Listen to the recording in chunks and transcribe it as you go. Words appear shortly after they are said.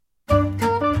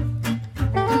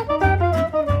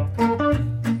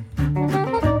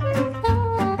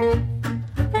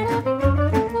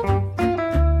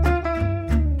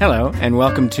and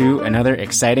welcome to another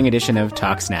exciting edition of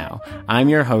Talks Now. I'm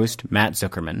your host, Matt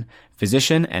Zuckerman,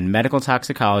 physician and medical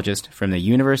toxicologist from the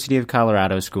University of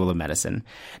Colorado School of Medicine.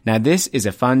 Now, this is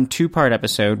a fun two-part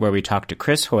episode where we talk to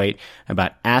Chris Hoyt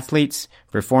about athletes,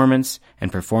 performance,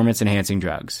 and performance-enhancing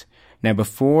drugs. Now,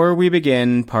 before we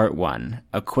begin part one,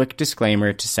 a quick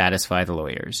disclaimer to satisfy the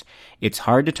lawyers. It's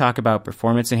hard to talk about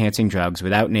performance-enhancing drugs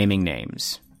without naming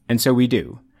names. And so we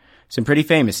do. Some pretty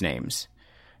famous names.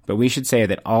 But we should say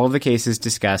that all of the cases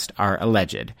discussed are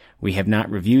alleged. We have not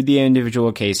reviewed the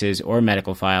individual cases or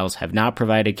medical files, have not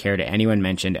provided care to anyone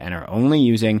mentioned, and are only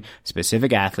using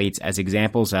specific athletes as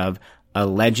examples of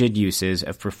alleged uses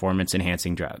of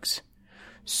performance-enhancing drugs.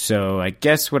 So I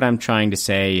guess what I'm trying to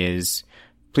say is,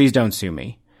 please don't sue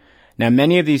me. Now,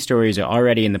 many of these stories are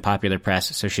already in the popular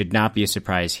press, so should not be a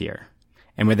surprise here.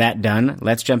 And with that done,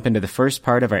 let's jump into the first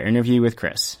part of our interview with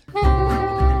Chris.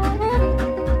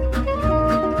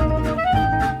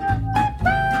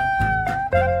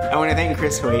 I want to thank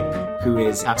Chris Hoyt, who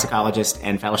is toxicologist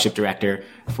and fellowship director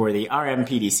for the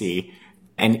RMPDC.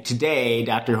 And today,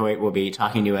 Dr. Hoyt will be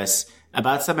talking to us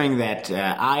about something that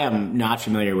I am not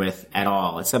familiar with at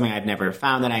all. It's something I've never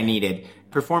found that I needed,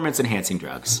 performance-enhancing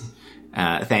drugs.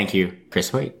 Thank you, Chris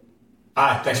Hoyt.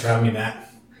 Hi, thanks for having me, Matt.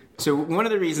 So one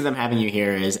of the reasons I'm having you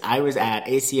here is I was at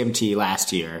ACMT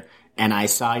last year, and I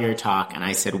saw your talk, and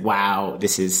I said, wow,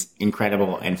 this is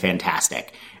incredible and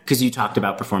fantastic, because you talked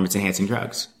about performance-enhancing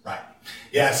drugs. Right.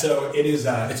 Yeah, so it is.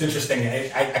 It's interesting.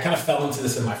 I kind of fell into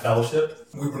this in my fellowship.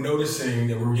 We were noticing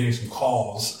that we were getting some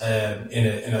calls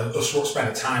in a short span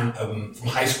of time from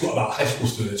high school, about high school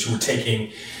students who were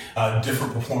taking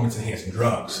different performance-enhancing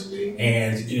drugs.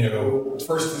 And, you know,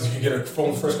 first as you get a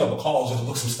phone, first couple of calls, just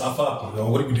look some stuff up and go,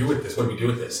 what do we do with this? What do we do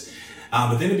with this?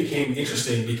 But then it became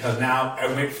interesting because now I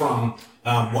went from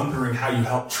wondering how you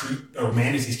help treat or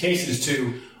manage these cases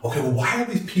to, okay, well, why are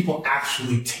these people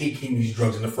actually taking these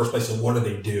drugs in the first place, and what do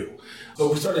they do?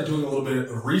 So we started doing a little bit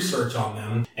of research on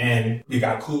them, and we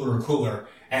got cooler and cooler.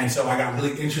 And so I got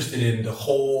really interested in the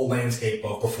whole landscape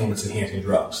of performance-enhancing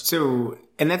drugs. So,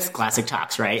 and that's classic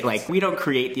tox, right? Like, we don't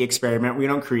create the experiment. We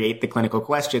don't create the clinical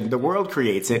question. The world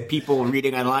creates it. People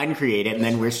reading online create it, and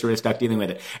then we're sort of stuck dealing with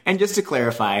it. And just to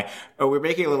clarify, we're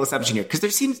making a little assumption here, because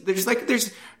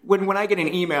when I get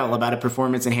an email about a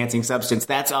performance-enhancing substance,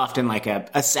 that's often like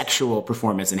a sexual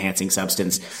performance-enhancing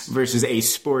substance versus a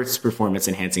sports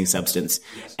performance-enhancing substance.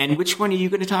 Yes. And which one are you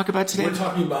going to talk about today? We're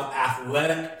talking about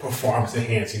athletic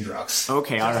performance-enhancing drugs.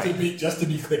 Okay, all right. Just to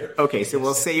be clear. Okay, so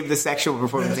we'll save the sexual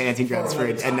performance-enhancing drugs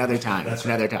for another time. That's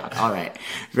another talk. All right.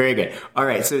 Very good. All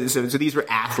right. So these were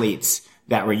athletes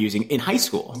that were using in high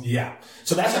school. Yeah.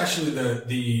 So that's actually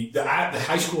the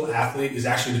high school athlete is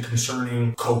actually the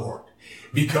concerning cohort,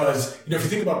 because, you know, if you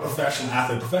think about professional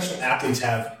athletes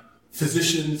have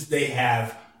physicians, they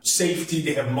have safety,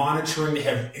 they have monitoring,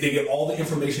 they get all the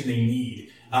information they need.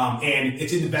 And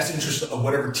it's in the best interest of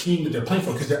whatever team that they're playing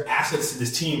for, because they're assets to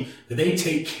this team, that they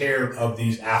take care of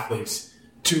these athletes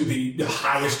to the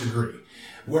highest degree.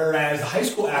 Whereas the high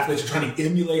school athletes are trying to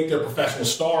emulate their professional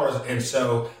stars, and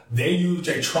so they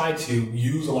try to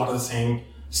use a lot of the same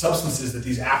substances that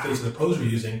these athletes and the pros are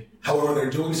using. However,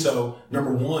 they're doing so,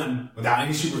 number one, without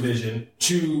any supervision,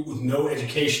 two, with no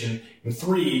education, and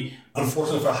three,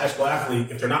 unfortunately for a high school athlete,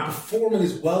 if they're not performing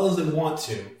as well as they want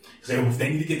to, because they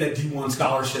need to get that D1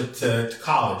 scholarship to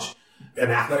college, an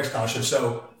athletic scholarship,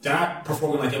 so they're not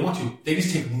performing like they want to. They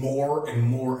just take more and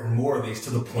more and more of these to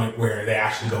the point where they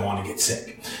actually go on and get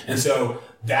sick. And so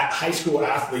that high school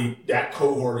athlete, that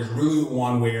cohort is really the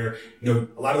one where, you know,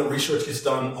 a lot of the research gets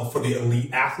done for the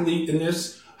elite athlete in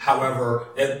this. However,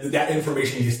 that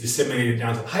information gets disseminated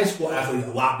down to the high school athlete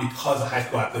a lot, because the high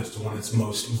school athlete is the one that's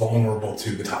most vulnerable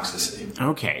to the toxicity.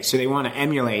 Okay, so they want to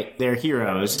emulate their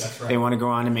heroes. That's right. They want to go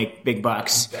on and make big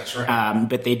bucks. That's right.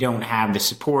 But they don't have the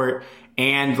support,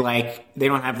 and they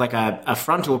don't have a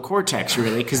frontal cortex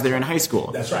really, because they're in high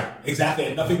school. That's right. Exactly.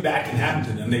 And nothing bad can happen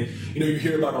to them. You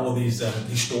hear about all of these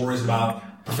stories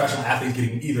about professional athletes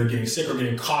getting sick or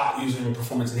getting caught using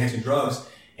performance-enhancing drugs,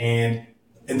 and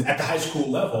at the high school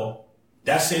level,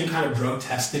 that same kind of drug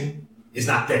testing is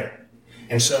not there.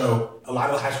 And so a lot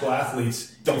of the high school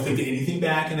athletes don't think that anything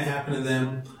bad can happen to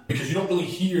them, because you don't really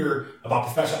hear about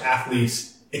professional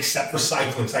athletes except for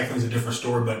cycling. Cycling is a different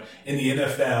story, but in the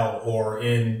NFL or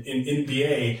in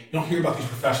NBA, you don't hear about these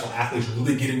professional athletes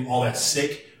really getting all that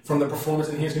sick from the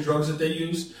performance-enhancing drugs that they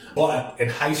use. But in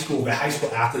high school, the high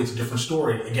school athlete's a different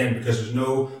story, again, because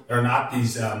there are not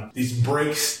these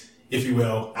breaks if you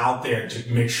will, out there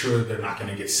to make sure they're not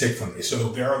going to get sick from this. So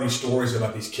there are these stories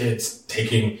about these kids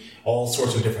taking all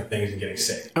sorts of different things and getting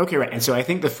sick. Okay, right. And so I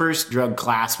think the first drug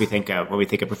class we think of when we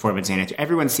think of performance enhancers,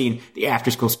 everyone's seen the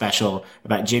after-school special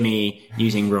about Jimmy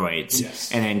using roids. Yes.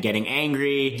 And then getting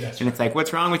angry. That's and it's like,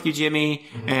 what's wrong with you, Jimmy?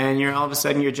 Mm-hmm. And you're all of a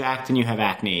sudden you're jacked and you have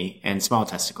acne and small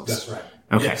testicles. That's right.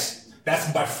 Okay. Yes. That's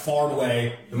by far and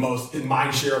away the most, in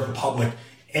mind share of the public,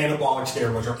 anabolic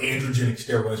steroids or androgenic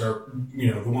steroids are,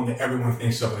 the one that everyone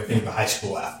thinks of when they think of a high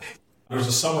school athlete. There was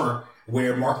a summer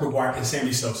where Mark McGwire and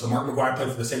Sammy Sosa. Mark McGwire played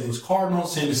for the St. Louis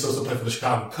Cardinals. Sammy Sosa played for the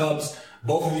Chicago Cubs.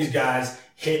 Both of these guys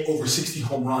hit over 60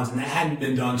 home runs, and that hadn't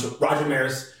been done. So Roger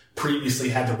Maris previously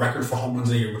had the record for home runs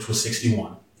in a year, which was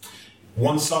 61.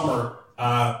 One summer,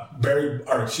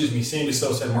 Sammy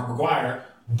Sosa and Mark McGwire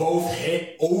both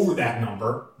hit over that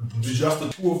number, just the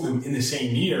two of them in the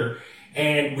same year.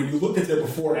 And when you look at their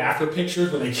before and after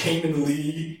pictures, when they came in the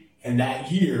league and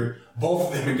that year, both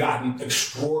of them had gotten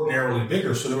extraordinarily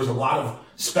bigger. So there was a lot of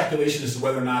speculation as to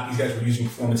whether or not these guys were using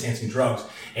performance-enhancing drugs.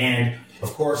 And,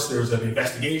 of course, there was an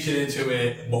investigation into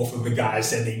it. Both of the guys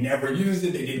said they never used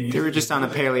it. They didn't use it. They were just on the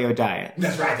paleo diet.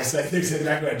 That's right. That's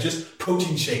exactly right. Just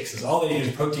protein shakes. That's all they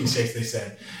used, protein shakes, they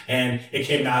said. And it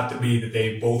came out to be that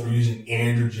they both were using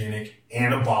androgenic,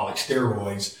 anabolic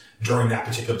steroids during that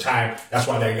particular time. That's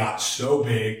why they got so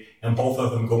big, and both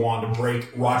of them go on to break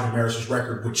Roger Maris's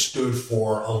record, which stood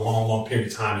for a long, long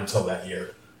period of time until that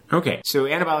year. Okay, so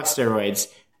anabolic steroids,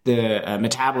 the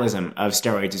metabolism of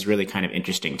steroids is really kind of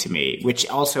interesting to me, which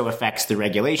also affects the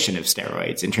regulation of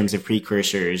steroids in terms of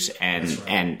precursors and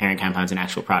parent compounds and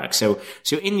actual products. So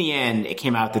in the end, it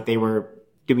came out that they were,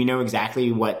 do we know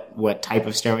exactly what type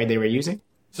of steroid they were using?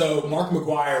 So Mark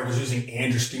McGwire was using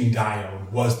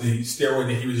androstenedione, was the steroid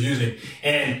that he was using.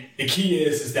 And the key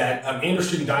is that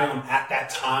androstenedione at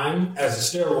that time as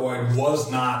a steroid was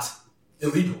not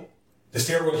illegal. The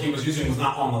steroid he was using was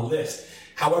not on the list.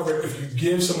 However, if you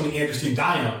give someone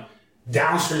androstenedione,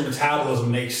 downstream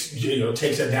metabolism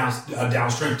takes it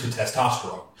downstream to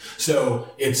testosterone. So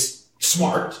it's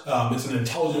smart. It's an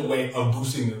intelligent way of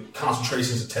boosting the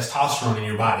concentrations of testosterone in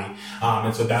your body.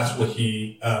 And so that's what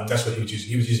he was using.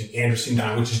 He was using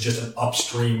androstenedione, which is just an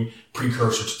upstream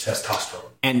precursor to testosterone.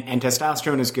 And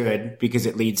testosterone is good because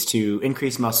it leads to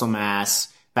increased muscle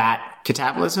mass, fat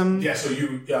catabolism. Yeah. So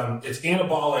it's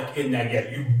anabolic in that,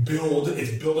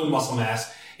 it's building muscle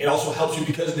mass. It also helps you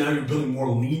because now you're building more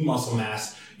lean muscle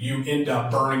mass. You end up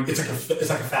burning, it's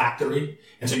like a factory.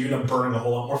 And so you end up burning a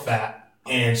whole lot more fat.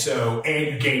 And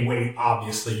you gain weight,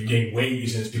 obviously. You gain weight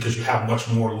using this because you have much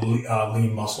more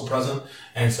lean muscle present.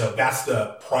 And so that's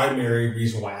the primary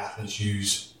reason why athletes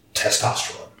use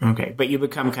testosterone. Okay, but you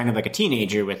become kind of like a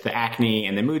teenager with the acne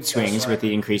and the mood swings with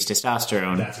the increased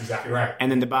testosterone. That's exactly right. And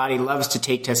then the body loves to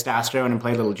take testosterone and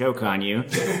play a little joke on you.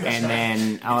 And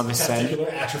then all of a sudden...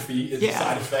 Testicular atrophy is a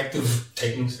side effect of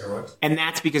taking steroids. And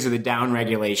that's because of the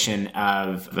downregulation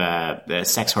of the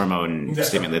sex hormone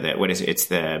stimulant. Right. What is it? It's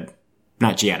the...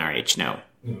 Not GnRH, no.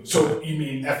 So you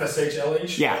mean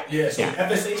FSH-LH? Yeah. Yeah, so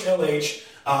FSH-LH,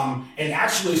 and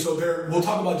actually, we'll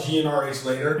talk about GnRH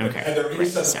later. Okay. And there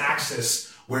is an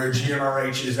axis where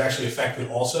GnRH is actually affected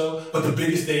also. But the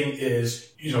biggest thing is,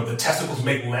 the testicles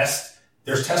make less.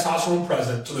 There's testosterone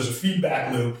present, so there's a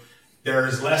feedback loop. There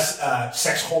is less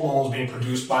sex hormones being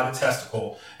produced by the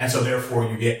testicle, and so therefore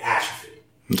you get atrophy.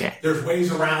 Okay. There's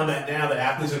ways around that now that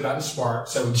athletes have gotten smart.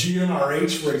 So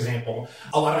GnRH, for example,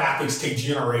 a lot of athletes take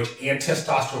GnRH and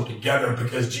testosterone together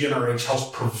because GnRH helps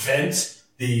prevent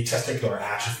the testicular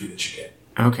atrophy that you get.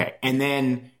 Okay. And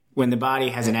then when the body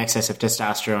has an excess of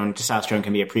testosterone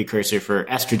can be a precursor for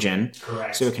estrogen.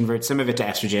 Correct. So it converts some of it to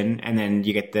estrogen, and then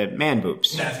you get the man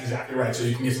boobs. That's exactly right. So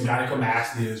you can get some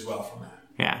gynecomastia as well from that.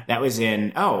 Yeah. That was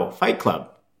in, Fight Club.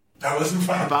 That wasn't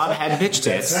Fight Club. Bob had bitch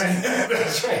tits.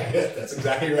 That's right. That's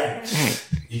exactly right.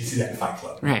 You can see that in Fight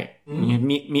Club. Right. Mm-hmm. You have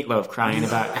Meatloaf crying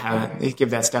about how they give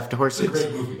that stuff to horses. It's a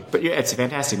great movie. But it's a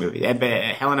fantastic movie.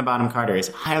 Helena Bonham Carter is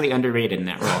highly underrated in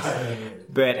that role.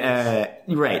 But,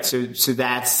 right. So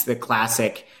that's the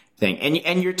classic thing.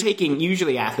 And you're taking,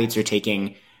 usually athletes are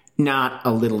taking not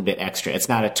a little bit extra. It's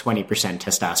not a 20%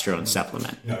 testosterone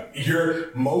supplement.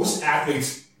 No. Most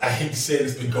athletes, I hate to say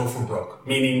this, but go for broke.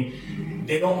 Meaning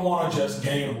they don't want to just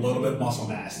gain a little bit of muscle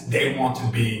mass. They want to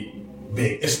be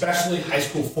big. Especially high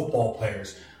school football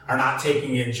players are not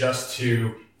taking it just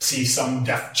to see some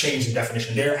change in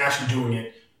definition. They're actually doing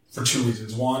it for two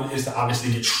reasons. One is to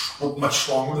obviously get much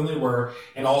stronger than they were,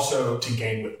 and also to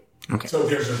gain weight. Okay. So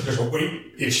there's a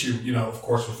weight issue, of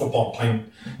course, with football, playing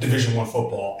Division I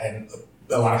football, and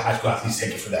a lot of high school athletes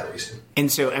take it for that reason.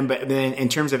 And so, but then in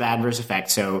terms of adverse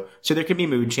effects, so there could be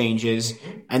mood changes,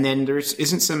 and then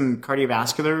isn't some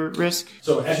cardiovascular risk.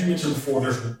 So as you mentioned before,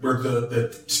 there's where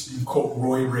the quote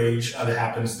roid rage that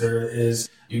happens. There is,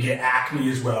 you get acne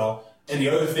as well. And the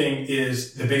other thing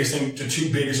is the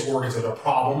two biggest organs that are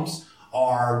problems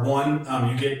are one,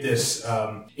 you get this,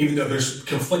 even though there's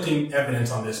conflicting evidence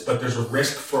on this, but there's a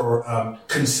risk for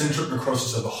concentric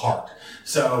necrosis of the heart.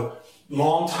 So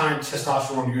long-time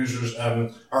testosterone users are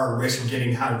at risk of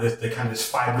getting kind of this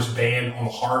fibrous band on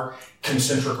the heart,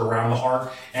 concentric around the heart,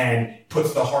 and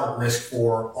puts the heart at risk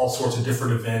for all sorts of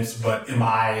different events, but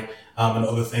MI and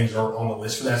other things are on the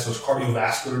list for that. So it's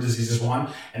cardiovascular disease is one.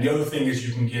 And the other thing is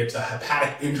you can get a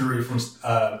hepatic injury from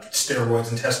steroids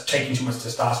and taking too much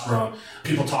testosterone.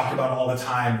 People talk about all the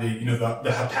time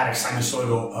the hepatic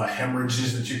sinusoidal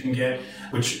hemorrhages that you can get,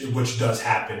 which does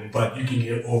happen, but you can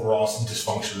get overall some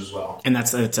dysfunction as well. And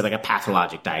that's like a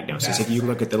pathologic diagnosis. If you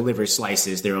look at the liver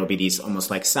slices, there will be these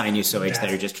almost like sinusoids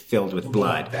that are just filled with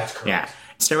blood. That's correct. Yeah.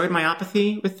 Steroid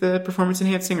myopathy with the performance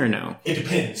enhancing or no? It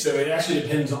depends. So it actually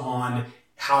depends on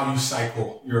how you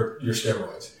cycle your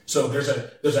steroids. So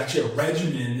there's actually a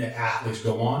regimen that athletes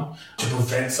go on to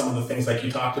prevent some of the things like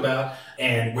you talked about,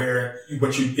 and where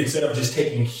instead of just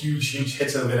taking huge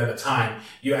hits of it at a time,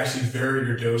 you actually vary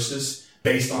your doses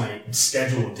based on a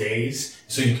schedule of days,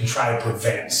 so you can try to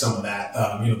prevent some of that,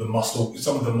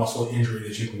 some of the muscle injury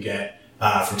that you can get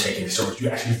from taking the steroids. You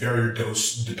actually vary your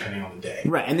dose depending on the day.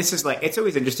 Right. And this is it's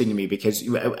always interesting to me because,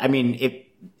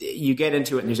 you get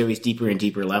into it and there's always deeper and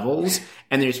deeper levels.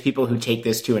 And there's people who take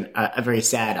this to a very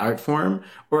sad art form,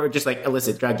 or just like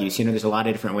illicit drug use. There's a lot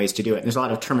of different ways to do it. And there's a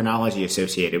lot of terminology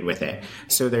associated with it.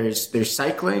 So there's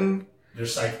cycling.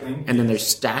 There's cycling. And then there's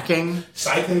stacking.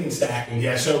 Cycling and stacking,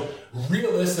 yeah. So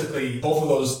realistically, both of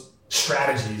those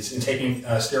strategies in taking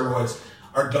steroids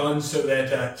are done so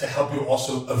that to help you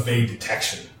also evade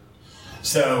detection.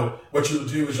 So what you'll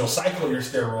do is you'll cycle your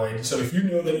steroid. So if you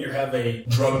know that you have a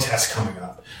drug test coming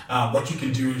up, what you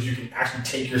can do is you can actually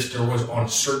take your steroids on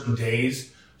certain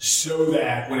days, so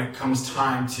that when it comes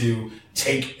time to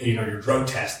take your drug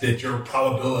test, that your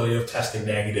probability of testing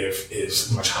negative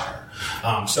is much higher.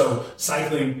 So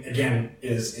cycling again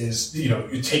is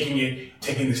you're taking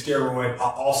the steroid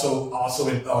also a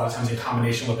lot of times in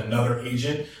combination with another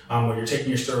agent, where you're taking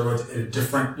your steroids at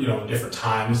different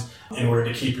times in order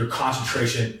to keep your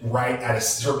concentration right at a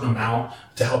certain amount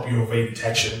to help you evade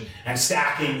detection. And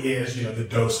stacking is the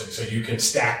dosing. So you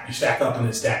stack up and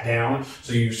then stack down.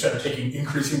 So you start taking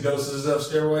increasing doses of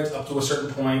steroids up to a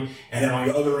certain point, and then on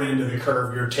the other end of the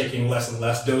curve you're taking less and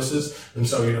less doses. And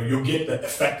so you'll get the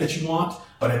effect that you want,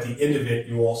 but at the end of it,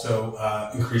 you also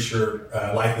increase your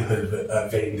likelihood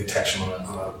of evading detection on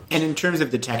a. And in terms of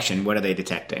detection, what are they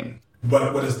detecting?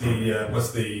 What's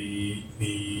the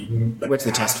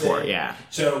test for? Yeah.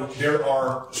 So there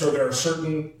are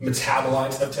certain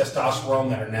metabolites of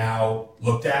testosterone that are now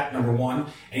looked at, number one,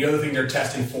 and the other thing they're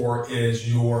testing for is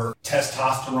your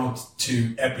testosterone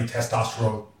to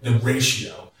epitestosterone, the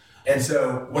ratio. And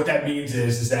so what that means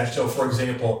is that, so for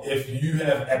example, if you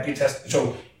have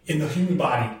so in the human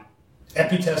body,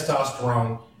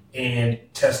 epitestosterone and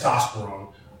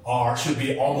testosterone should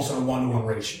be almost on a 1-to-1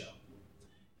 ratio.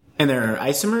 And there are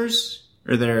isomers,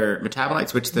 or there are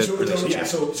metabolites. What's the relationship?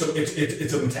 It's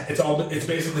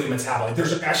basically a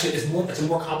metabolite. It's a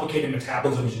more complicated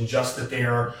metabolism than just that they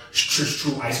are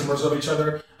true isomers of each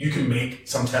other. You can make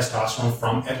some testosterone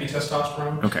from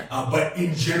epitestosterone. Okay. But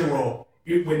in general,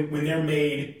 when they're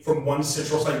made from one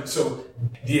central site, so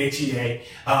DHEA,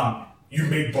 you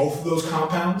make both of those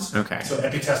compounds. Okay. So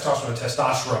epitestosterone and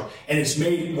testosterone, and it's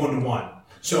made 1-to-1.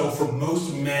 So for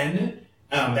most men,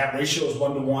 that ratio is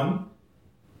 1-to-1.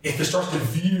 If it starts to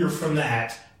veer from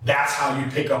that, that's how you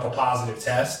pick up a positive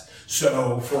test.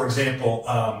 So, for example,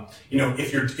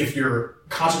 if your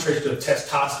concentration of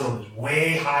testosterone is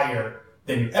way higher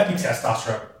than your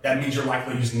epitestosterone, that means you're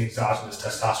likely using exogenous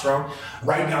testosterone.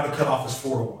 Right now, the cutoff is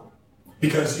 4-to-1.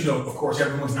 Because, of course,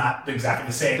 everyone's not exactly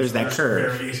the same. There's that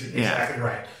curve. Variation. Yeah. Exactly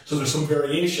right. So there's some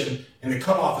variation, and the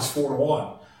cutoff is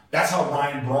 4-to-1. That's how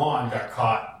Ryan Braun got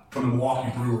caught from the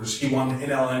Milwaukee Brewers. He won the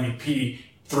NL MVP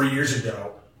 3 years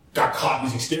ago. Got caught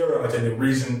using steroids, and the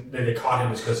reason that they caught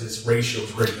him is because his ratio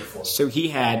was greater than 4. So he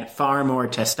had far more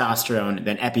testosterone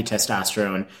than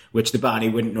epitestosterone, which the body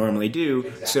wouldn't normally do.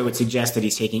 Exactly. So it suggests that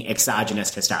he's taking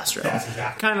exogenous testosterone. That's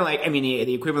exactly. Kind of like,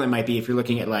 the equivalent might be if you're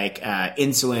looking at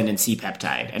insulin and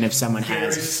C-peptide. And if someone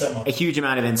has a huge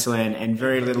amount of insulin and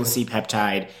very little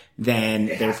C-peptide, then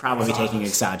they're probably taking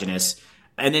exogenous.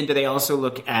 And then do they also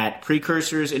look at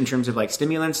precursors in terms of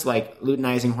stimulants like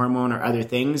luteinizing hormone or other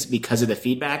things because of the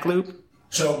feedback loop?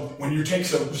 So when you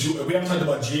take, we haven't talked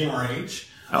about GnRH,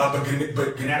 but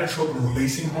gonadotropin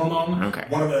releasing hormone. Okay.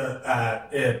 One of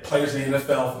the players in the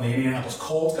NFL from the Indianapolis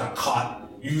Colts got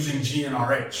caught using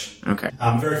GnRH. Okay.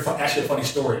 Actually a funny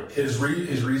story. His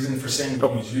reason for saying that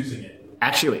he was using it.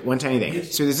 Actually, wait, one tiny thing.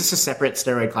 Yes. So is this a separate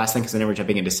steroid class then? Because I know we're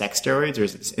jumping into sex steroids, or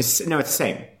is it? No, it's the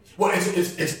same. Well,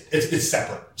 it's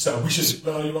separate. So we should.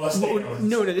 You want to stay?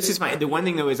 No, this is fine. The one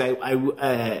thing though is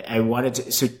I wanted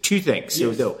to. So two things.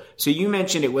 Yes. So you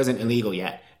mentioned it wasn't illegal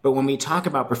yet. But when we talk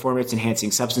about performance-enhancing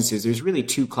substances, there's really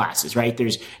two classes, right?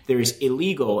 There's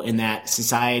illegal in that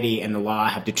society and the law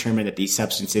have determined that these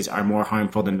substances are more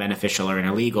harmful than beneficial or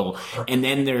illegal. And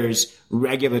then there's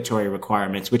regulatory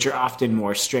requirements, which are often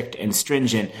more strict and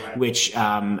stringent, which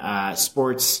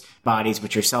sports bodies,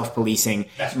 which are self-policing,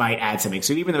 might add something.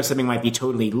 So even though something might be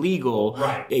totally legal,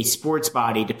 a sports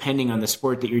body, depending on the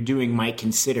sport that you're doing, might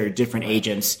consider different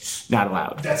agents not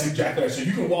allowed. That's exactly right. So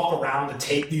you can walk around and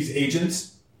take these agents,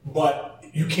 but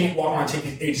you can't walk around and take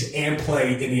these agents and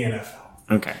play in the NFL.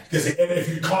 Okay. Because if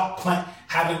you caught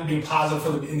having been positive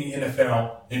for them in the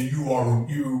NFL, and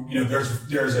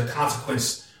there's a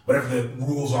consequence. Whatever the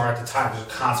rules are at the time, there's a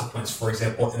consequence, for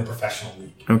example, in a professional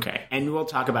league. Okay. And we'll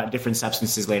talk about different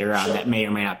substances later on that may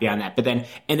or may not be on that. But then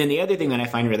the other thing that I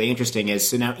find really interesting is,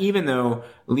 so now even though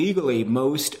legally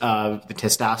most of the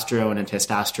testosterone and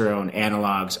testosterone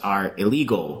analogs are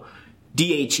illegal,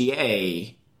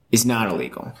 DHEA is not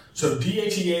illegal. So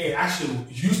DHEA actually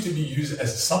used to be used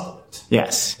as a supplement.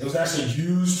 Yes. It was actually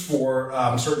used for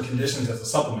certain conditions as a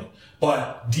supplement.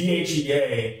 But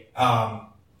DHEA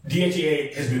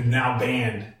has been now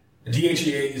banned.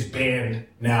 DHEA is banned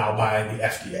now by the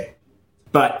FDA.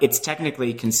 But it's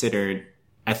technically considered,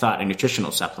 I thought, a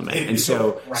nutritional supplement.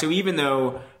 So even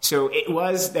though, it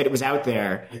was that it was out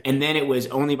there, and then it was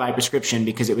only by prescription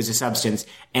because it was a substance,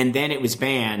 and then it was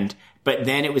banned, but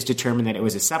then it was determined that it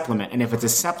was a supplement. And if it's a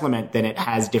supplement, then it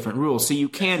has different rules. So you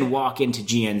can walk into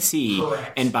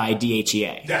GNC and buy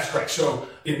DHEA. That's correct. So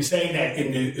in saying that,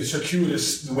 in the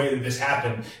circuitous, the way that this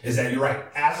happened is that you're right.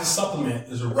 As a supplement,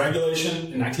 there's a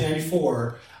regulation in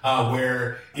 1994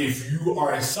 where if you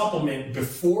are a supplement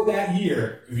before that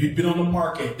year, if you've been on the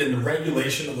market, then the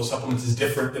regulation of those supplements is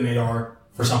different than they are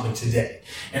for something today.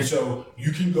 And so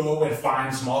you can go and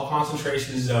find small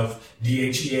concentrations of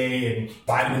DHEA in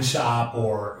Vitamin Shop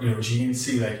or,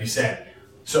 GNC, like you said.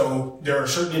 So there are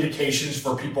certain indications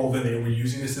for people that they were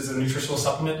using this as a nutritional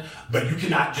supplement, but you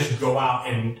cannot just go out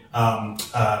and,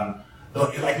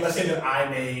 let's say that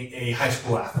I'm a high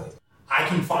school athlete. I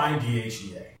can find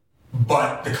DHEA,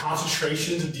 but the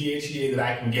concentrations of DHEA that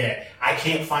I can get, I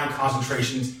can't find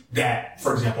concentrations that,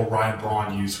 for example, Ryan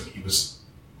Braun used when he was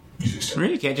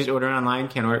Really? You can't just order it online?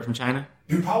 Can't order it from China?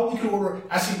 You probably could order.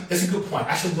 Actually, that's a good point.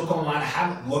 I should look online. I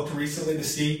haven't looked recently to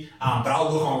see, but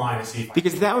I'll look online to see.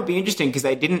 Because that would be interesting, because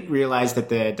I didn't realize that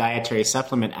the Dietary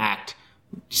Supplement Act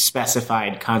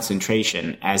specified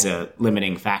concentration as a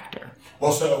limiting factor.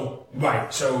 Well, so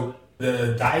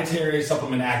the Dietary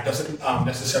Supplement Act doesn't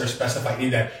necessarily specify any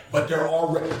of that, but there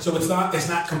are. So it's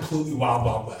not completely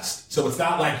wild west. So it's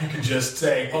not like you can just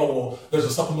say, oh well, there's a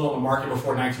supplement on the market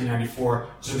before 1994,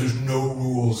 so there's no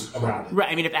rules around it.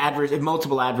 Right. I mean, if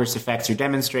multiple adverse effects are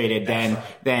demonstrated,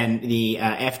 then the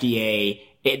FDA.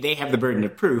 They have the burden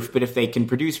of proof, but if they can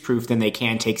produce proof, then they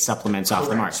can take supplements off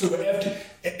the market. So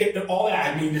all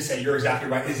that I mean to say, you're exactly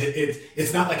right. Is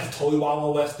it's not like it's totally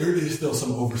wild west. There is still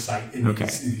some oversight in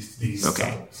these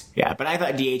supplements. Yeah, but I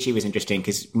thought DHEA was interesting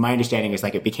because my understanding is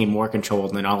like it became more controlled,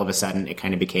 and then all of a sudden it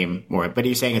kind of became more. But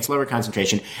you're saying it's lower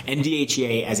concentration, and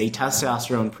DHEA as a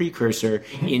testosterone precursor,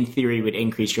 in theory, would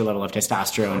increase your level of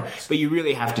testosterone. Correct. But you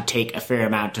really have to take a fair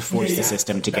amouut to force the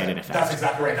system to get an effect. That's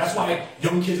exactly right. That's why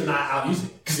young kids are not out using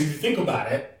it. Because if you think about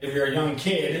it, if you're a young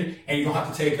kid and you don't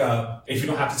have to take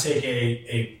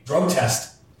a drug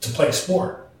test to play a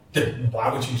sport, then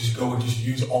why would you just go and just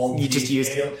use all the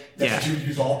what you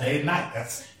use all day and night?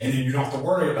 And then you don't have to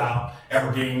worry about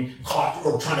ever being caught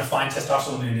or trying to find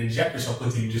testosterone and inject yourself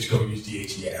with it. You just go use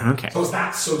DHEA. Okay. So it's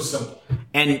not so simple.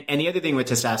 And the other thing with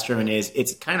testosterone is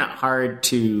it's kind of hard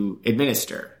to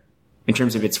administer in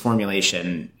terms of its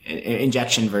formulation,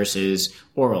 injection versus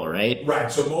oral, right?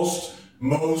 Right. So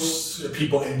most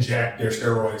people inject their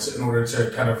steroids in order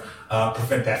to kind of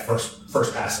prevent that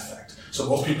first pass effect. So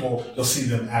most people, you'll see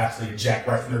them actually inject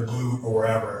right in their glute or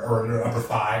wherever, or in their upper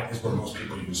thigh is where most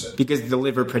people use it. Because the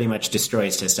liver pretty much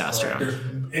destroys testosterone. There's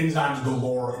enzymes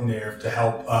galore in there to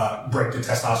help break the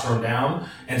testosterone down.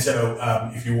 And so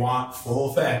if you want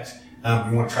full effect,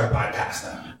 you want to try to bypass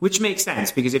that. Which makes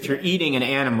sense, because if you're eating an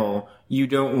animal, you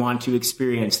don't want to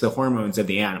experience the hormones of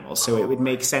the animal. So it would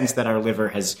make sense that our liver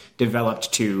has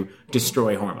developed to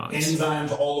destroy hormones.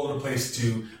 Enzymes all over the place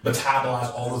to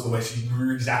metabolize all those away. So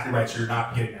you're exactly right. So you're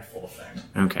not getting that full effect.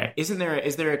 Okay. Is there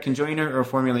a conjoiner or a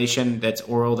formulation that's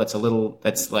oral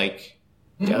that's like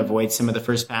to avoid some of the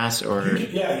first pass, or? You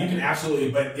can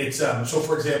absolutely, but it's, so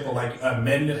for example, like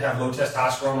men that have low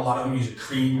testosterone, a lot of them use a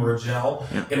cream or a gel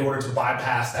in order to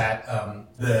bypass that,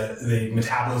 the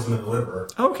metabolism of the liver.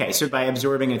 Okay, so by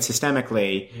absorbing it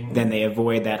systemically, then they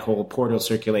avoid that whole portal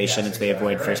circulation, and so they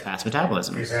avoid first pass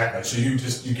metabolism. Exactly. So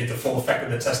you get the full effect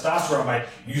of the testosterone by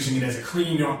using it as a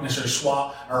cream. You don't necessarily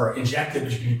swap or inject it,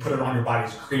 but you can put it on your body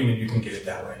as a cream, and you can get it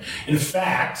that way. In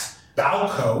fact,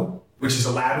 Balco, which is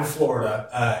a lab in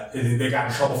Florida, they got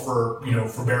in trouble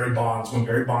for Barry Bonds. When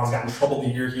Barry Bonds got in trouble the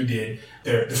year he did,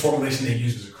 the formulation they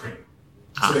used was a cream.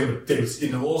 So they was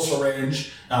in a little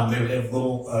syringe. They would have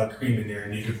little cream in there,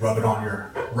 and you could rub it on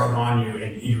you,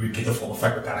 and you would get the full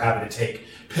effect without having to take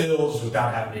pills,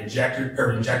 without having to inject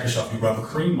yourself. You rub a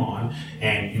cream on,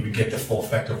 and you would get the full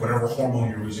effect of whatever hormone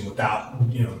you're using without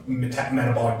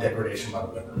metabolic degradation by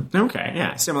the liver. Okay,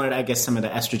 yeah, similar to, I guess, some of the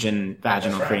estrogen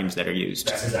vaginal creams that are used.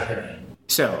 That's exactly right.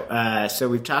 So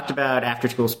we've talked about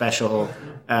after-school special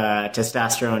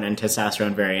testosterone and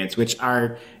testosterone variants, which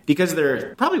are, because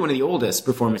they're probably one of the oldest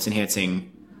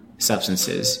performance-enhancing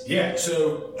substances. Yeah.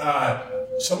 So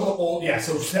some of the old,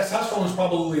 so testosterone is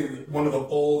probably one of the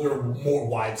older, more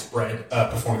widespread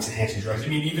performance-enhancing drugs. I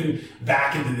mean, even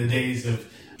back into the days of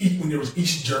when there was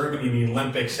East Germany in the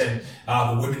Olympics and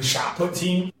the women's shot put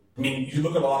team. I mean, you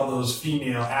look at a lot of those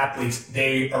female athletes,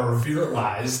 they are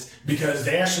virilized because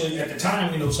they actually, at the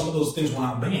time, some of those things were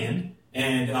not banned.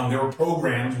 And there were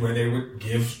programs where they would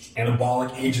give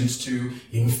anabolic agents to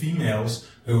even females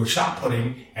who were shot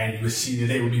putting, and you would see that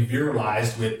they would be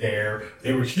virilized with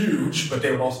they were huge, but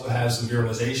they would also have some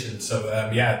virilization. So,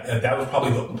 that was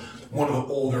probably one of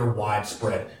the older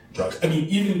widespread drugs. I mean,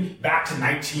 even back to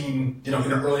in the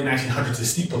early 1900s, the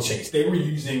steeplechase, they were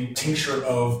using tincture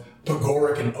of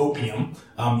pagoric and opium,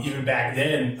 even back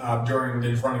then, during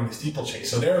running the steeplechase.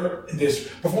 So this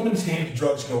performance-enhancing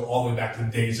drugs go all the way back to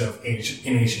the days of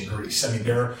ancient Greece. I mean,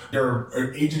 there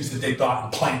are agents that they thought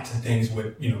in plants and things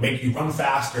would, make you run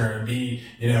faster and be,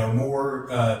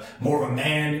 more of a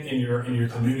man in your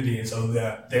community. And so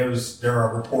there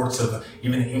are reports of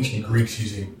even the ancient Greeks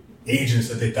using agents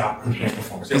that they thought enhanced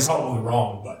performance. They're probably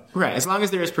wrong, but right. As long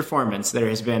as there is performance, there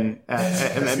has been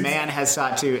a man has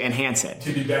sought to enhance it.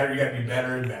 To be better, you got to be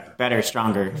better and better. Better,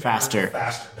 stronger, faster.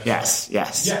 Yes.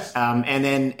 And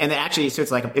then actually, so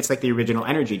it's like the original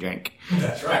energy drink.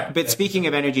 That's right. But speaking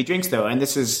of energy drinks, though, and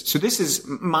this is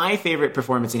my favorite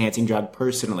performance enhancing drug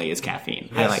personally is caffeine.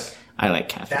 Yes. I like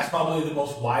caffeine. That's probably the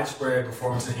most widespread athletic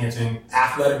performance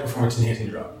enhancing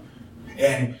drug,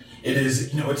 and it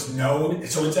is, it's known.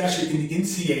 So it's actually in the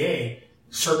NCAA,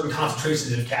 certain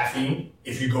concentrations of caffeine,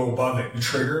 if you go above it, you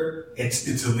trigger it,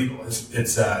 it's illegal.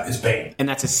 It's banned. And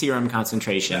that's a serum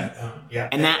concentration. Yeah.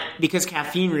 And that, because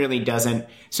caffeine really doesn't,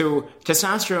 so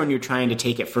testosterone, you're trying to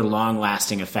take it for long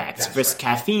lasting effects. But right.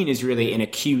 Caffeine is really an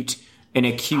acute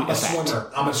effect. I'm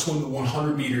going to swim the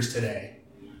 100 meters today.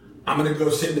 I'm going to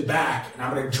go sit in the back and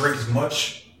I'm going to drink as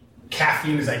much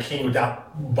caffeine as I can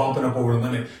without bumping up over the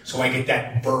limit, so I get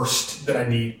that burst that I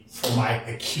need for my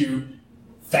acute,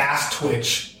 fast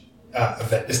twitch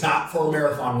event. It's not for a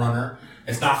marathon runner.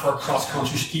 It's not for a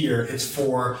cross-country skier. It's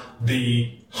for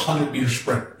the 100-meter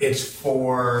sprint. It's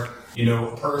for,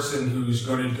 a person who's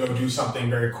going to go do something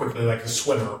very quickly like a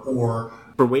swimmer or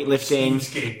for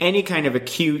weightlifting, any kind of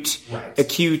acute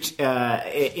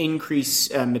increase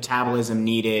metabolism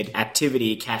needed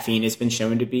activity, caffeine has been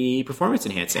shown to be performance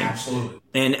enhancing. Absolutely.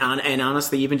 And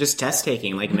honestly, even just test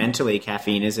taking, like mentally,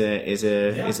 caffeine is a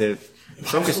focuser.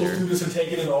 High school students have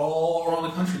taken it all around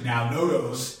the country now.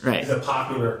 NoDoz is a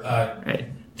popular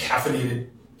caffeinated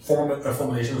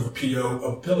formulation of a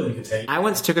pill you can take. I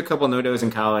once took a couple NoDoz in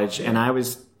college, and I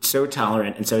was so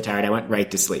tolerant and so tired, I went right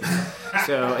to sleep.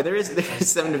 So there is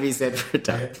something to be said for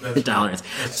tolerance.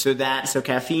 So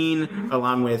caffeine,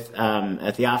 along with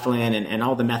theophylline and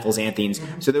all the methylxanthines,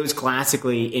 so those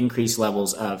classically increase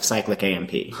levels of cyclic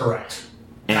AMP. Correct.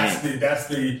 That's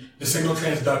the signal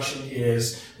transduction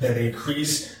is that they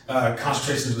increase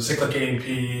concentrations of cyclic AMP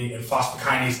and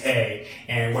phosphokinase A,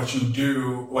 and what you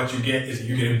get is that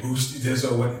you get a boost. It's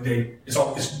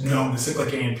known the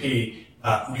cyclic AMP.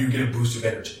 You get a boost of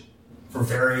energy through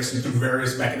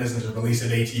various mechanisms of release of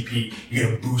ATP. You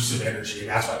get a boost of energy, and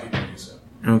that's why people use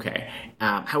it. Okay.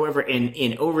 However,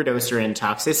 in overdose or in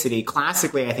toxicity,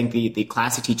 classically, I think the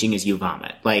classic teaching is you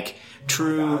vomit. Like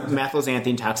true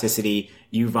methylxanthine toxicity,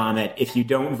 you vomit. If you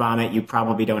don't vomit, you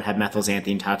probably don't have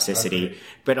methylxanthine toxicity. Okay.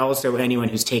 But also anyone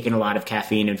who's taken a lot of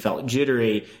caffeine and felt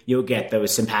jittery, you'll get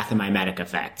those sympathomimetic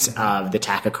effects of the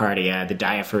tachycardia, the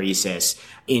diaphoresis.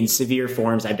 In severe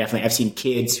forms, I've seen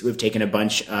kids who have taken a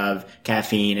bunch of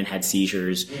caffeine and had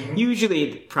seizures. Mm-hmm.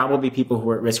 Usually, probably people who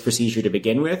are at risk for seizure to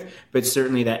begin with, but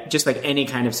certainly that just like any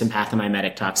kind of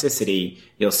sympathomimetic toxicity,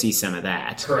 you'll see some of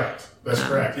that. Correct. That's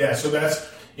correct. Yeah. So that's,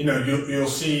 you'll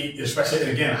see, especially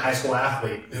again, a high school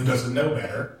athlete who doesn't know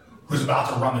better, who's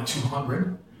about to run the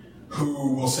 200,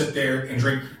 who will sit there and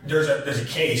drink. There's a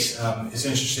case. It's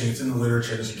interesting. It's in the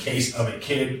literature. There's a case of a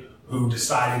kid who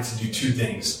decided to do two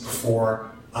things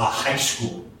before a high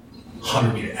school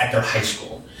 100 meter at their high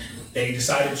school. They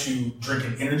decided to drink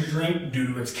an energy drink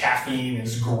due to its caffeine and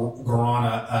its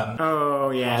guarana.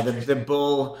 The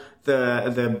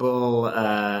bull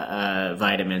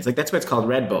vitamins. Like that's why it's called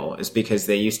Red Bull, is because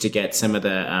they used to get some of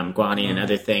the guanine and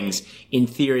other things. In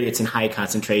theory, it's in high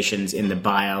concentrations in the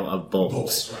bile of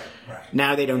bulls. Right.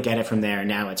 Now they don't get it from there.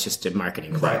 Now it's just a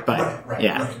marketing play. Right. But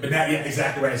now,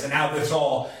 exactly right. So now it's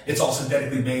all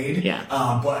synthetically made. Yeah.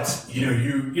 But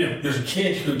there's a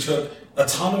kid who took a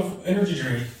ton of energy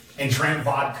drink and drank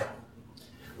vodka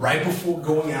right before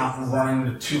going out and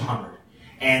running the 200.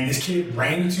 And this kid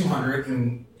ran the 200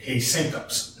 and he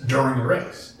syncops during the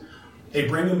race. They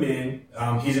bring him in.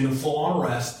 He's in full-on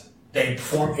rest. They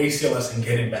perform ACLS and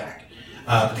get him back.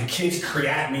 But the kid's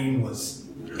creatinine was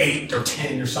 8 or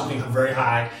 10 or something very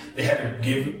high. They had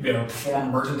to perform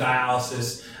emergent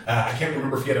dialysis. I can't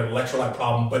remember if he had an electrolyte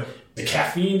problem, but the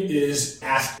caffeine is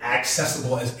as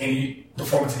accessible as any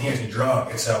performance-enhancing drug.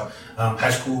 And so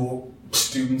high school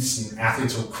students and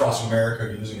athletes across America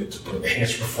are using it to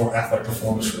enhance athletic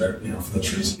performance for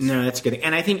those reasons. No, that's good.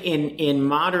 And I think in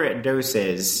moderate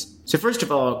doses, so first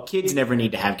of all, kids never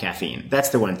need to have caffeine. That's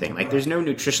the one thing. Like there's no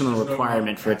nutritional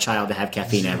requirement for a child to have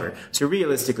caffeine ever. So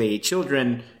realistically,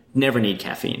 children never need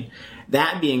caffeine.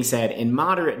 That being said, in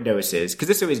moderate doses, because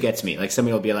this always gets me, like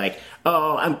somebody will be like,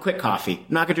 oh, I'm quit coffee.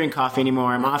 I'm not going to drink coffee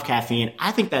anymore. I'm off caffeine.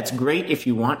 I think that's great if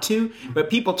you want to, but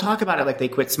people talk about it like they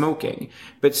quit smoking.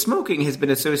 But smoking has been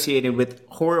associated with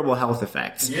horrible health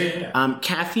effects. Yeah.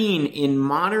 Caffeine in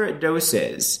moderate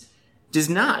doses does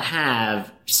not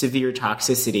have severe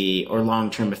toxicity or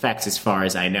long-term effects as far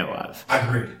as I know of. I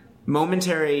agree.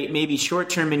 Momentary, maybe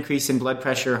short-term increase in blood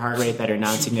pressure, heart rate that are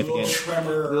non-significant. A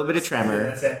little bit of tremor.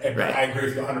 That's it. Right. I agree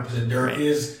with you 100%. There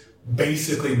is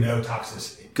basically no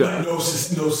toxicity. Good. No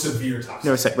severe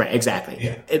toxicity. Right, exactly.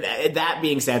 Yeah. That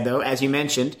being said, though, as you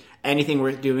mentioned, anything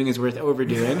worth doing is worth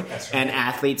overdoing. That's right. And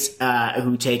athletes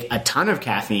who take a ton of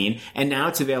caffeine, and now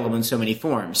it's available in so many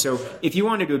forms. So if you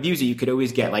wanted to abuse it, you could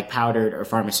always get like powdered or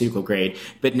pharmaceutical grade.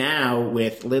 But now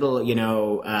with little,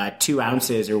 2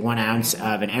 ounces or 1 ounce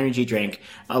of an energy drink,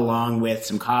 along with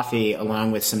some coffee,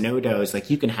 along with some no-dose, like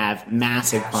you can have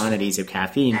massive quantities of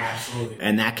caffeine. Absolutely.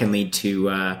 And that can lead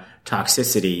to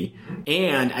toxicity.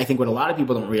 And I think what a lot of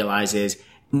people don't realize is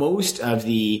most of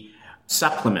the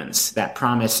supplements that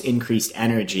promise increased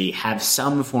energy have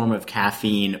some form of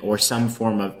caffeine or some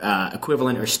form of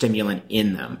equivalent or stimulant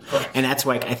in them. And that's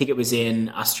why I think it was in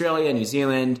Australia, New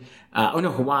Zealand,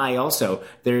 Hawaii also.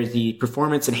 There's the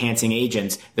performance enhancing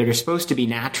agents that are supposed to be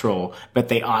natural, but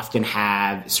they often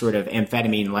have sort of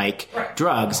amphetamine-like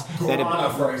drugs.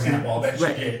 Guarana, for example, that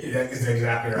is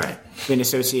exactly right. Been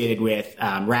associated with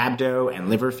rhabdo and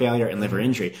liver failure and liver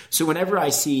injury. So whenever I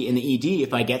see in the ED,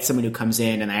 if I get someone who comes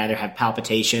in and they either have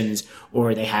palpitations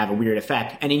or they have a weird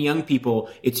effect, and in young people,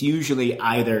 it's usually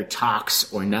either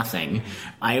tox or nothing.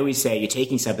 I always say, you're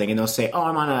taking something, and they'll say, oh,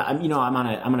 I'm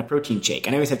on a protein shake.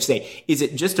 And I always have to say, is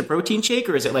it just a protein shake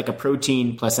or is it like a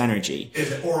protein plus energy?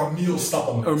 Or a meal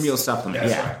supplement? Or meal supplement,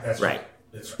 That's right.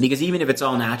 Because even if it's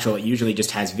all natural, it usually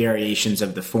just has variations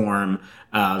of the form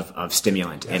of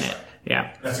stimulant in it.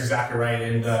 Yeah. That's exactly right.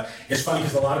 And it's funny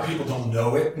because a lot of people don't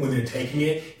know it when they're taking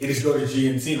it. They just go to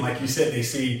GNC and like you said, they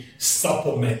see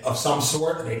supplement of some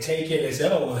sort. They take it. They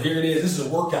say, oh, well, here it is. This is a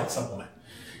workout supplement.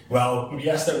 Well,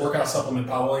 yes, that workout supplement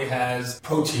probably has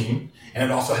protein, and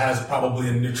it also has probably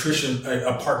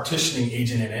a partitioning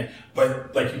agent in it.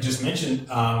 But like you just mentioned,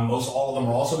 most all of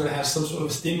them are also going to have some sort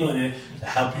of stimulant in it to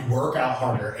help you work out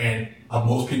harder. And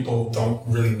most people don't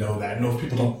really know that. Most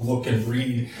people don't look and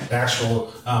read the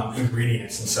actual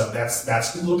ingredients, and so that's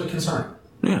a little bit concerning.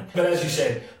 Yeah. But as you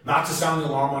said, not to sound the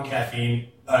alarm on caffeine.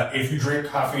 If you drink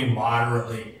caffeine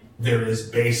moderately, there is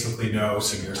basically no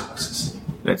severe toxicity.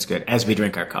 That's good. As we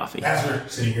drink our coffee. As we're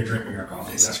sitting here drinking our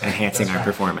coffee. That's right. Enhancing That's our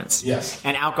performance. Yes.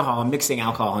 And mixing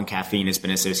alcohol and caffeine has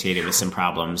been associated with some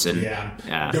problems. And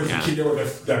there were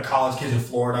the college kids in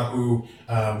Florida who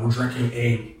were drinking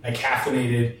a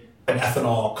caffeinated and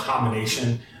ethanol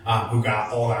combination, who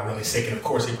got really sick. And of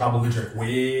course, they probably drank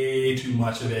way too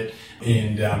much of it.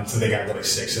 And so they got really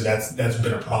sick. So that's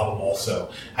been a problem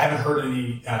also. I haven't heard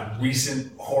any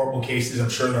recent horrible cases. I'm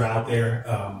sure they're out there.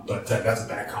 But that's a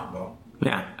bad combo.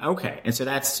 Yeah. Okay. And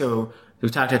so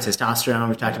we've talked about testosterone.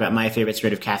 We've talked about my favorite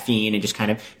sort of caffeine and just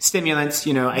kind of stimulants.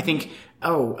 I think,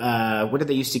 what did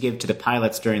they used to give to the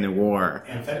pilots during the war?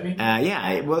 Amphetamine?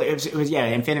 It was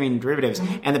amphetamine derivatives.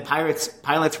 Mm-hmm. And the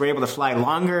pilots were able to fly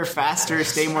longer, faster,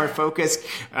 stay more focused.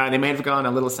 They may have gone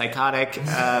a little psychotic,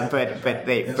 but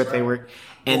they were.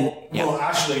 And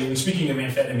actually, and speaking of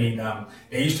amphetamine,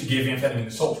 they used to give amphetamine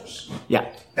to soldiers.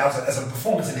 Yeah. That was as a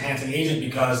performance enhancing agent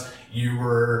because you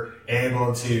were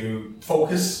able to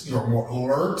focus, you were more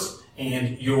alert, and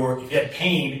if you had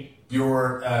pain,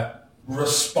 your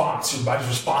body's response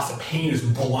to pain is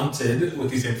blunted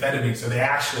with these amphetamines. So they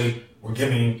actually were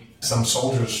giving some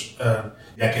soldiers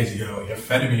decades ago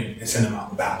amphetamine and send them out on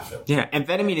the battlefield. Yeah,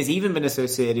 amphetamine has even been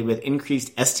associated with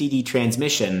increased STD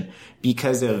transmission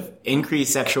because of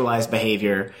increased sexualized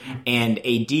behavior and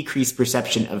a decreased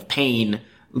perception of pain,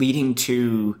 leading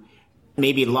to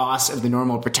maybe loss of the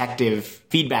normal protective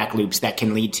feedback loops that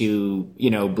can lead to,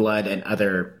 blood and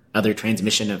other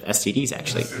transmission of STDs,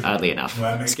 actually, oddly enough.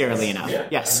 Scarily enough. Yeah,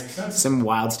 yes. Some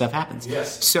wild stuff happens.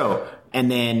 Yes. So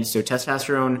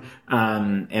testosterone,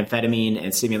 amphetamine,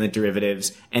 and stimulant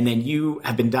derivatives. And then you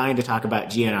have been dying to talk about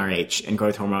GnRH and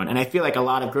growth hormone. And I feel like a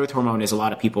lot of growth hormone is a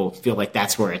lot of people feel like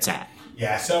that's where it's at.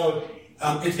 Yeah. So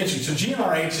it's interesting. So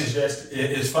GnRH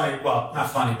is funny. Well,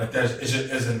 not funny, but there's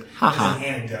an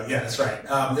anecdote. Yeah, that's right.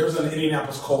 There was an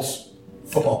Indianapolis Colts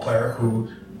football player who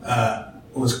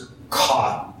was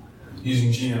caught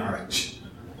using GnRH.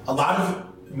 A lot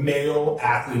of male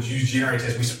athletes use GnRH,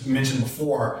 as we mentioned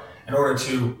before, in order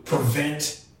to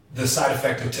prevent the side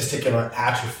effect of testicular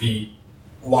atrophy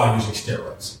while using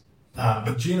steroids.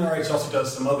 But GnRH also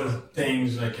does some other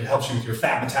things, like it helps you with your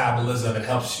fat metabolism, it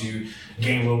helps you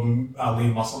gain a little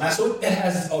lean muscle mass, so it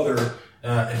has other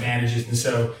advantages. And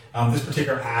so this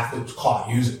particular athlete was caught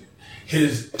using it.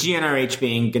 His GnRH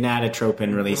being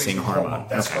gonadotropin releasing hormone.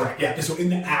 That's correct. Yeah. So in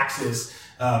the axis,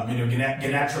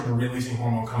 gonadotropin releasing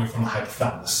hormone coming from the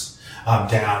hypothalamus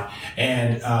down,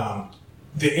 and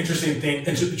the interesting thing,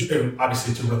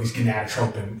 obviously, to release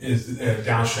gonadotropin is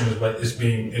downstream is what is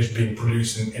being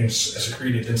produced and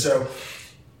secreted. And so,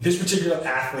 this particular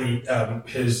athlete,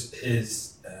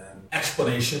 his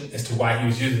explanation as to why he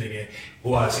was using it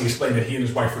was he explained that he and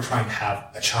his wife were trying to have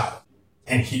a child,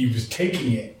 and he was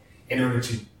taking it in order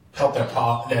to help that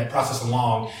process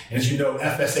along. And as you know,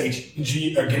 FSH,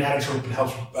 gonadotropin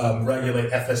helps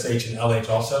regulate FSH and LH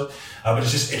also. But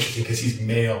it's just interesting because he's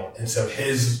male. And so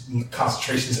his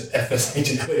concentrations of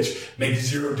FSH and LH make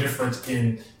zero difference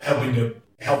in helping to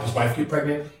help his wife get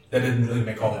pregnant. That didn't really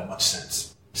make all that much sense.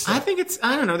 So. I think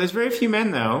I don't know, there's very few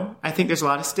men though. I think there's a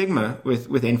lot of stigma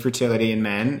with infertility in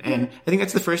men. And I think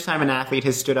that's the first time an athlete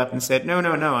has stood up and said, no,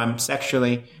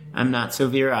 I'm not so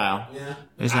virile. Yeah.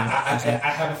 I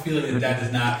have a feeling that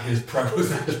is not his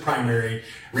primary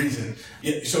reason.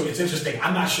 Yeah, so it's interesting.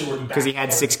 I'm not sure. Because he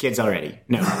had 6 kids already.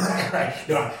 No. right.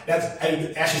 No,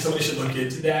 actually somebody should look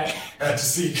into that to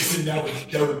see, because that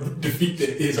would defeat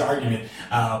his argument.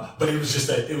 But it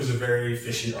was a very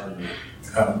fishy argument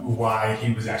why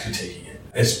he was actually taking it,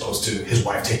 as opposed to his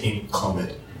wife taking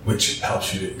Clomid, which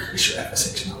helps you to increase your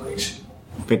FSH and LH.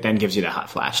 But then gives you the hot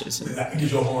flashes. That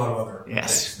gives you a whole lot of other things.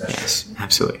 Yes, true.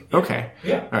 Absolutely. Yeah. Okay.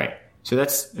 Yeah. All right. So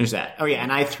there's that. Oh yeah,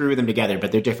 and I threw them together,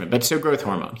 but they're different. But so growth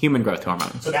hormone, human growth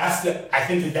hormone. So I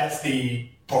think that's the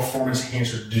performance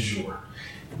enhancer du jour.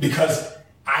 Because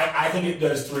I think it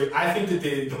does 3. I think that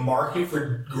the market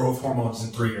for growth hormones is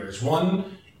in 3 areas.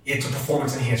 One, it's a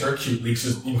performance enhancer acutely,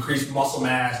 so increased muscle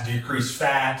mass, decreased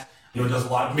fat. It does a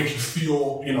lot. It makes you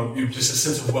feel, just a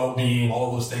sense of well-being, all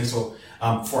of those things. So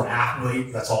for an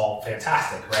athlete, that's all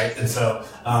fantastic, right? And so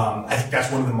I think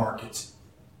that's one of the markets.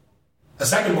 The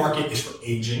second market is for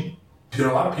aging. There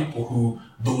are a lot of people who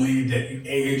believe that you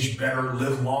age better,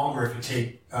 live longer if you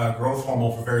take growth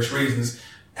hormone for various reasons.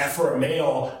 And for a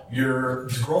male, your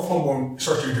growth hormone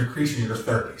starts to decrease in your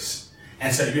 30s.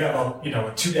 And so you have a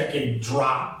 2-decade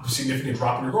significant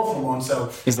drop in your growth hormone.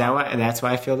 So is that's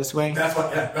why I feel this way? That's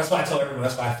why I tell everyone.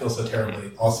 That's why I feel so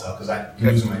terribly also, because I'm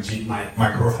losing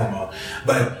my growth hormone.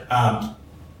 But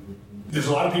there's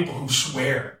a lot of people who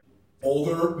swear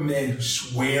older men who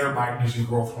swear by using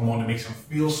growth hormone. It makes them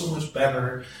feel so much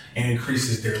better and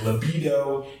increases their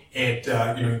libido.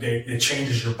 It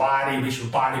changes your body, makes your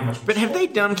body much more. But have they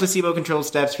done placebo-controlled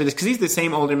steps for this? Because these are the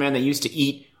same older men that used to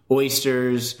eat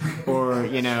oysters or,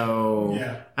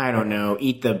 I don't know,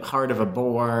 eat the heart of a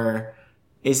boar.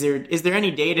 Is there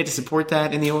any data to support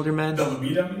that in the older men? The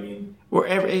libido, you mean? Or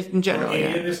in general,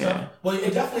 yeah. Well,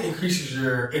 it definitely increases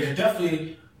your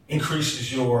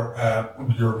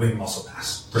lean muscle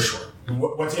mass, for sure.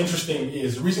 What's interesting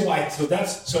is the reason why,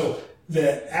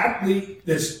 the athlete,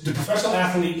 the professional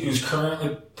athlete who's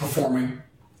currently performing,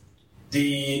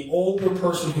 the older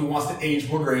person who wants to age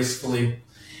more gracefully,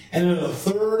 and then the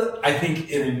third, I think,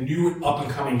 in a new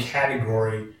up-and-coming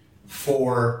category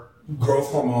for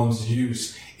growth hormones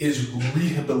use is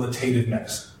rehabilitative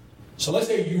medicine. So let's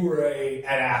say you were an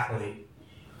athlete,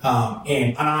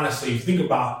 and honestly, if you think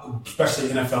about especially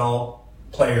NFL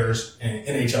players and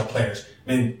NHL players,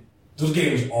 I mean, those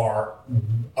games are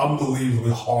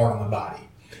unbelievably hard on the body.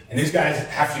 And these guys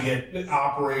have to get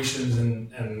operations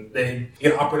and they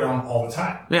get operated on all the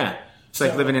time. Yeah. It's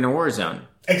like living in a war zone.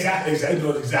 Exactly.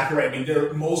 That's exactly right. I mean,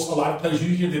 a lot of players,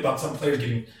 you hear about some players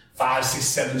getting 5, 6,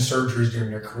 7 surgeries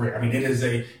during their career. I mean,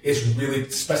 it's really,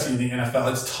 especially in the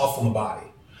NFL, it's tough on the body.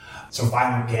 It's a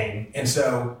violent game. And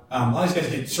so a lot of these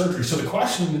guys get surgery. So the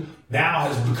question now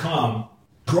has become,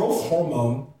 growth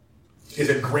hormone is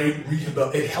a great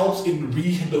it helps in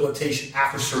rehabilitation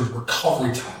after surgery,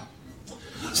 recovery time.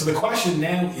 So the question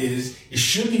now is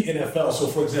should the NFL, so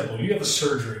for example, you have a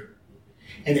surgery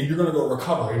and then you're going to go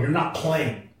recover and you're not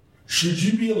playing, should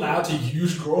you be allowed to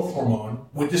use growth hormone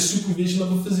with the supervision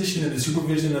of a physician and the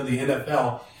supervision of the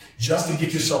NFL just to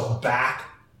get yourself back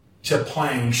to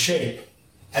playing shape,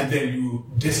 and then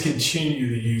you discontinue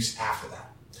the use after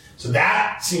that? So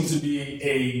that seems to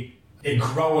be a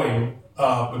growing,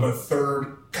 about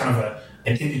third kind of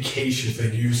an indication for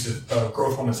the use of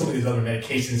growth hormone and some of these other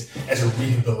medications as a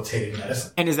rehabilitative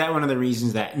medicine. And is that one of the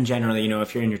reasons that in general,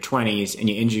 if you're in your 20s and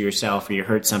you injure yourself or you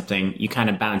hurt something, you kind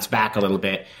of bounce back a little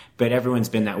bit, but everyone's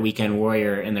been that weekend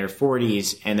warrior in their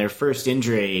 40s and their first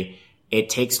injury, it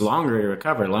takes longer to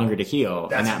recover, longer to heal,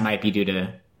 and that might be due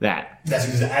to that. That's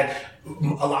exactly.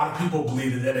 A lot of people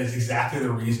believe that is exactly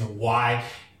the reason why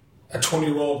a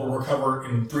 20-year-old will recover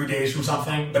in 3 days from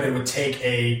something, but it would take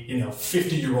a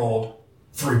 50-year-old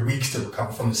 3 weeks to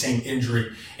recover from the same injury,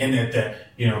 and that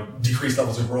the decreased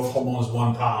levels of growth hormone is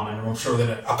one problem, and I'm sure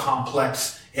that a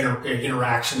complex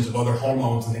interactions of other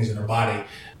hormones and things in their body,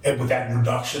 and with that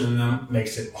reduction in them,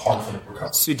 makes it hard for them to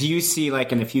recover. So do you see,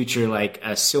 like in the future, like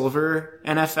a silver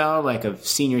NFL, like of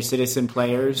senior citizen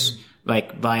players,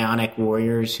 like bionic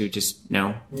warriors who just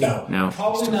no,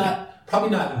 probably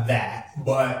not that,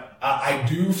 but I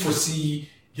do foresee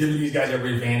giving these guys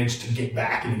every advantage to get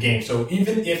back in the game. So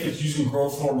even if it's using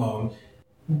growth hormone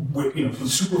with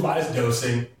supervised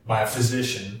dosing by a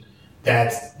physician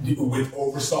that's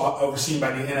overseen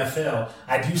by the NFL,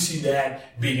 I do see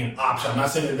that being an option. I'm not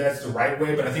saying that that's the right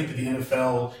way, but I think that the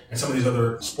NFL and some of these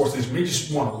other sports leagues may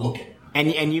just want to look at it.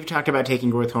 And you've talked about taking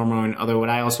growth hormone, although what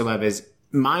I also love is,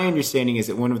 my understanding is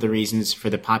that one of the reasons for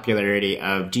the popularity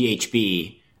of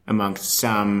GHB amongst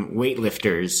some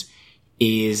weightlifters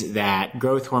is that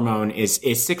growth hormone is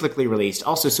cyclically released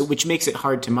also, so which makes it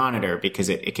hard to monitor because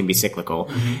it can be cyclical.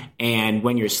 Mm-hmm. And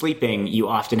when you're sleeping, you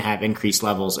often have increased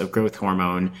levels of growth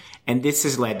hormone. And this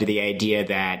has led to the idea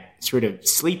that sort of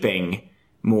sleeping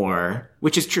more,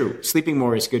 which is true, sleeping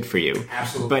more is good for you.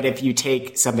 Absolutely. But if you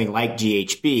take something like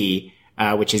GHB,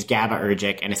 which is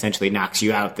GABAergic and essentially knocks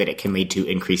you out, that it can lead to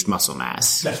increased muscle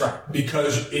mass. That's right.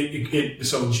 Because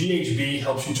so GHB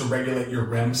helps you to regulate your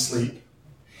REM sleep.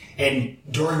 And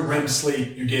during REM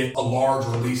sleep, you get a large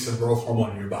release of growth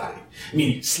hormone in your body. I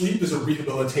mean, sleep is a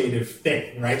rehabilitative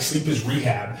thing, right? Sleep is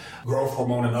rehab. Growth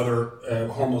hormone and other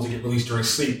hormones that get released during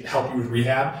sleep help you with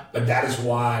rehab. But that is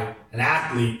why an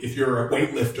athlete, if you're a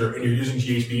weightlifter and you're using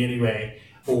GHB anyway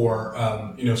for,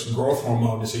 some growth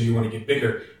hormone to say you want to get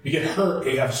bigger, you get hurt,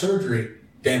 you have surgery,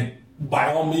 then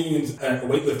by all means, a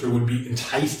weightlifter would be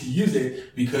enticed to use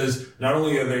it because not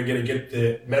only are they going to get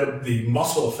the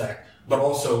muscle effect, but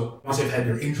also, once they've had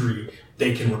their injury,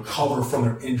 they can recover from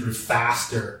their injury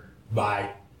faster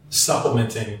by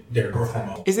supplementing their growth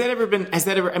hormone.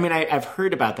 I've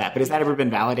heard about that, but has that ever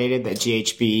been validated that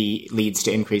GHB leads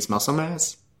to increased muscle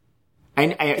mass?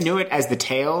 I know it as the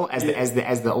tale, as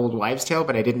the old wives' tale,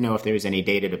 but I didn't know if there was any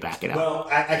data to back it up. Well,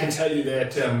 I can tell you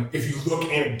that if you look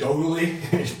anecdotally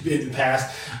in the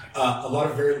past, a lot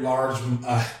of very large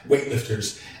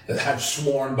weightlifters have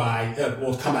sworn by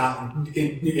will come out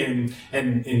in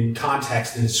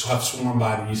context and have sworn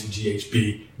by the use of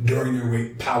GHB during their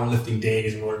powerlifting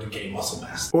days in order to gain muscle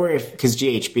mass. Or because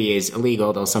GHB is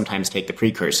illegal, they'll sometimes take the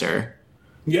precursor.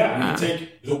 Yeah, you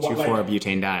take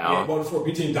 2,4-butanediol. Yeah,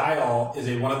 1,4-butanediol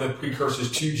is one of the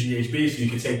precursors to GHB, so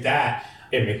you can take that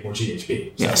and make more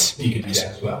GHB. So yes, you can do that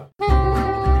as well.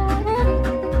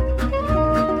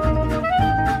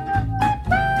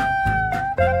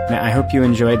 Now, I hope you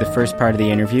enjoyed the first part of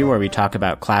the interview where we talk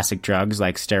about classic drugs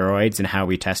like steroids and how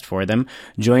we test for them.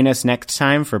 Join us next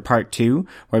time for part 2,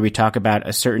 where we talk about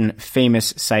a certain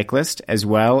famous cyclist, as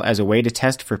well as a way to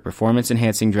test for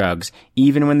performance-enhancing drugs,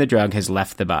 even when the drug has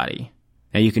left the body.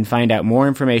 Now, you can find out more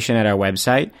information at our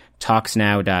website,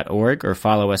 talksnow.org, or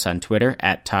follow us on Twitter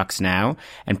 @talksnow.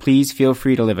 And please feel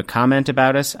free to leave a comment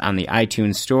about us on the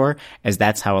iTunes Store, as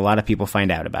that's how a lot of people find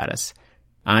out about us.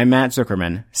 I'm Matt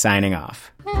Zuckerman, signing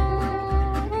off.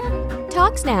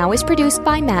 Talks Now is produced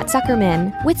by Matt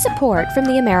Zuckerman, with support from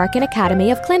the American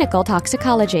Academy of Clinical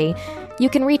Toxicology. You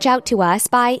can reach out to us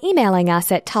by emailing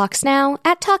us at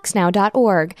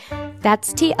talksnow@talksnow.org.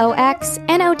 That's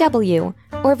TOXNOW.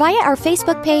 Or via our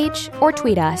Facebook page, or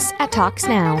tweet us at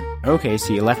TalksNow. Okay,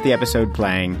 so you left the episode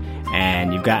playing,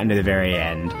 and you've gotten to the very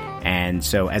end. And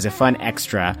so as a fun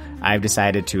extra, I've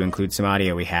decided to include some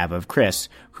audio we have of Chris,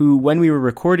 who, when we were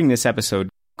recording this episode,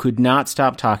 could not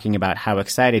stop talking about how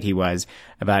excited he was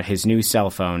about his new cell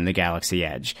phone, the Galaxy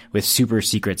Edge, with super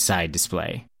secret side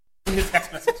display. Give me a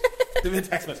text message. Give me a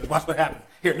text message. Watch what happens.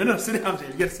 Here, no, sit down,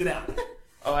 James. You gotta sit down.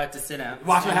 Oh, I have to sit down.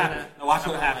 Watch what happens. Watch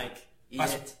what happens.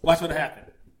 Watch what happens.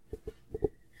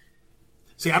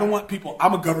 See, I don't want people,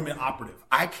 I'm a government operative.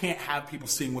 I can't have people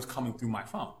seeing what's coming through my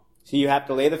phone. So you have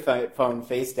to lay the phone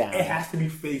face down. It has to be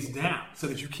face down so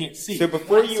that you can't see. So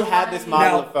before you had this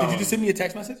model of phone... Did you just send me a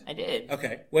text message? I did.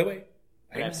 Okay. Wait.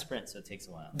 I have Sprint, so it takes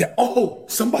a while.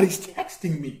 Somebody's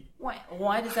texting me.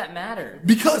 Why does that matter?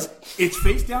 Because it's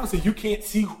face down, so you can't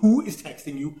see who is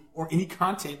texting you or any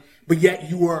content, but yet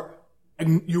you are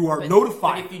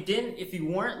notified. But if you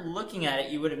weren't looking at it,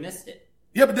 you would have missed it.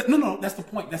 Yeah, but no, that's the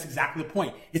point. That's exactly the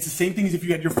point. It's the same thing as if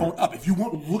you had your phone up. If you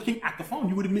weren't looking at the phone,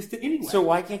 you would have missed it anyway. So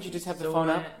why can't you just have the phone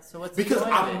up? So what's because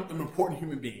the I'm an important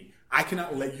human being. I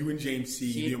cannot let you and James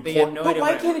see the But important... But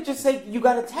why can't it just say you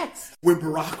got a text? When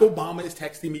Barack Obama is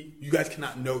texting me, you guys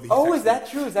cannot know that he's texting is that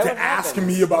true? Is that to what ask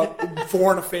happens? me about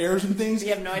foreign affairs and things. You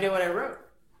have no idea what I wrote.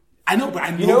 I know, but I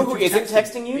know You know that who you're isn't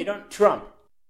texting you? We don't- Trump.